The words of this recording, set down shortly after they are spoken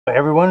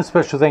Everyone, a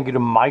special thank you to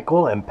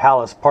Michael in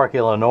Palace Park,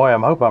 Illinois. I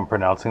hope I'm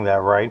pronouncing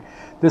that right.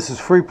 This is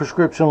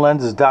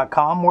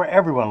freeprescriptionlenses.com, where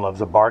everyone loves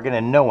a bargain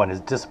and no one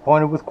is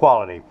disappointed with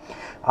quality.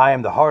 I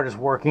am the hardest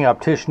working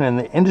optician in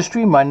the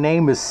industry. My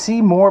name is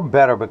Seymour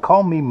Better, but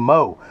call me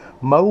Mo.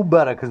 Mo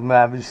Better, because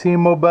I've seen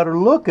Mo Better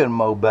looking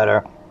Mo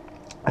Better,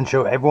 and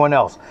show everyone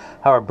else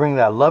how I bring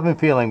that love and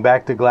feeling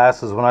back to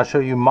glasses when I show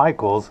you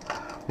Michael's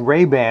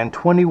RayBan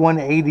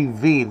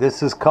 2180V.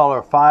 This is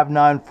color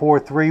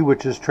 5943,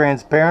 which is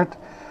transparent.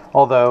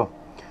 Although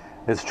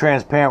it's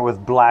transparent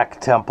with black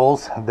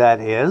temples, that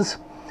is.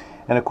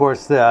 And of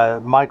course,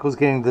 Michael's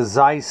getting the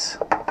Zeiss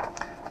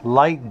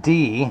Light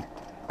D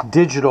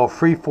digital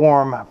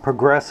freeform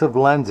progressive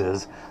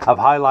lenses. I've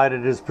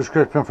highlighted his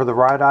prescription for the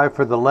right eye,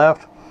 for the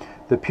left,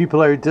 the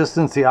pupillary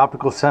distance, the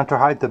optical center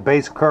height, the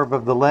base curve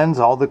of the lens,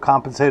 all the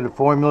compensated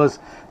formulas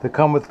that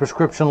come with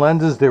prescription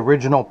lenses, the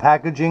original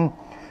packaging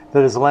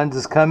that his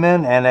lenses come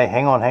in, and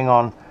hang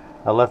on.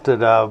 I left it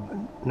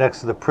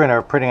next to the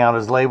printer, printing out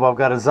his label. I've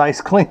got a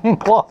Zeiss cleaning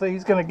cloth that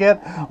he's going to get,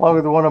 along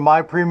with one of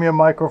my premium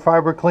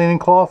microfiber cleaning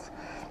cloths.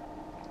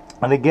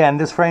 And again,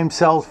 this frame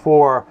sells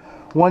for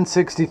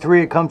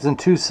 $163. It comes in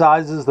two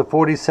sizes, the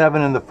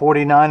 47 and the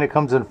 49. It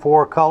comes in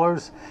 4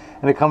 colors,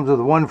 and it comes with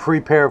one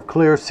free pair of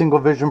clear single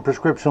vision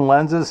prescription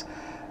lenses.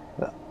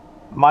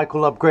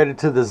 Michael upgraded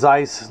to the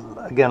Zeiss,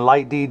 again,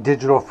 Light D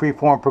digital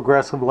freeform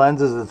progressive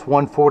lenses. It's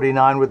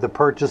 $149 with the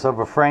purchase of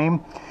a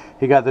frame.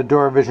 He got the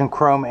Duravision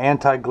chrome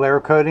anti-glare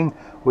coating,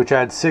 which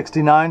adds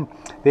 $69.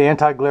 The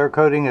anti-glare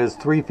coating has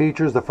 3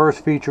 features. The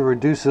first feature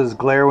reduces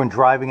glare when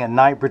driving at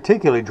night,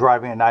 particularly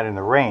driving at night in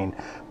the rain,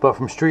 but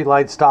from street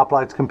lights,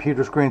 stoplights,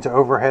 computer screens,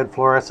 overhead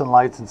fluorescent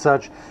lights, and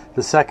such.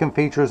 The second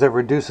feature is that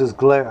reduces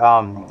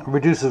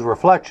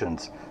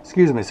reflections.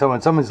 So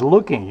when someone's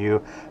looking at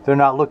you, they're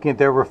not looking at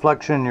their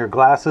reflection in your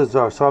glasses,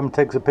 or someone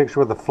takes a picture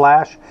with a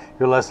flash,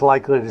 you're less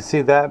likely to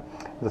see that.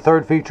 The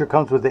third feature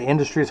comes with the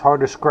industry's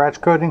hardest scratch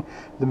coating.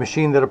 The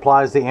machine that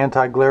applies the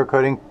anti-glare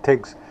coating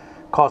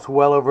costs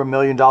well over $1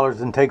 million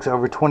and takes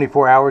over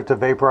 24 hours to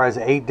vaporize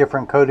 8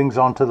 different coatings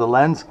onto the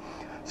lens.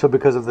 So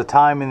because of the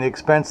time and the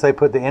expense, they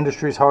put the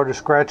industry's hardest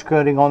scratch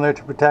coating on there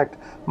to protect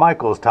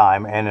Michael's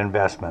time and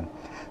investment.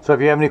 So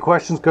if you have any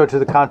questions, go to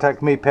the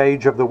Contact Me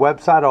page of the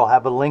website. I'll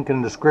have a link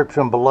in the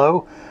description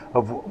below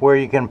of where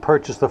you can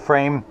purchase the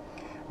frame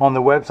on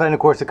the website. And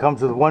of course, it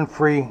comes with one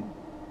free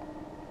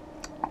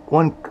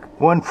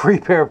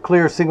pair of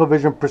clear single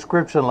vision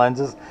prescription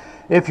lenses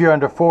if you're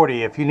under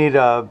 40. If you need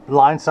a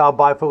line style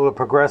bifocal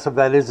progressive,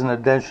 that is an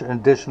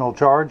additional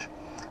charge.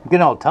 I'm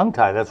getting all tongue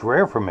tied. That's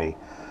rare for me.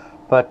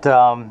 But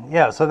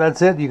yeah, so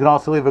that's it. You can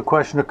also leave a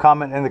question or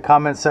comment in the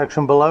comment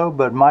section below.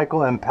 But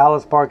Michael in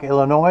Palace Park,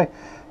 Illinois,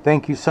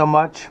 thank you so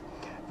much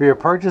for your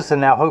purchase. And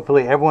now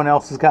hopefully everyone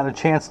else has gotten a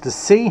chance to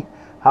see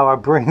how I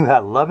bring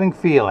that loving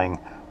feeling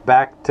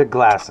back to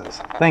glasses.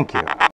 Thank you.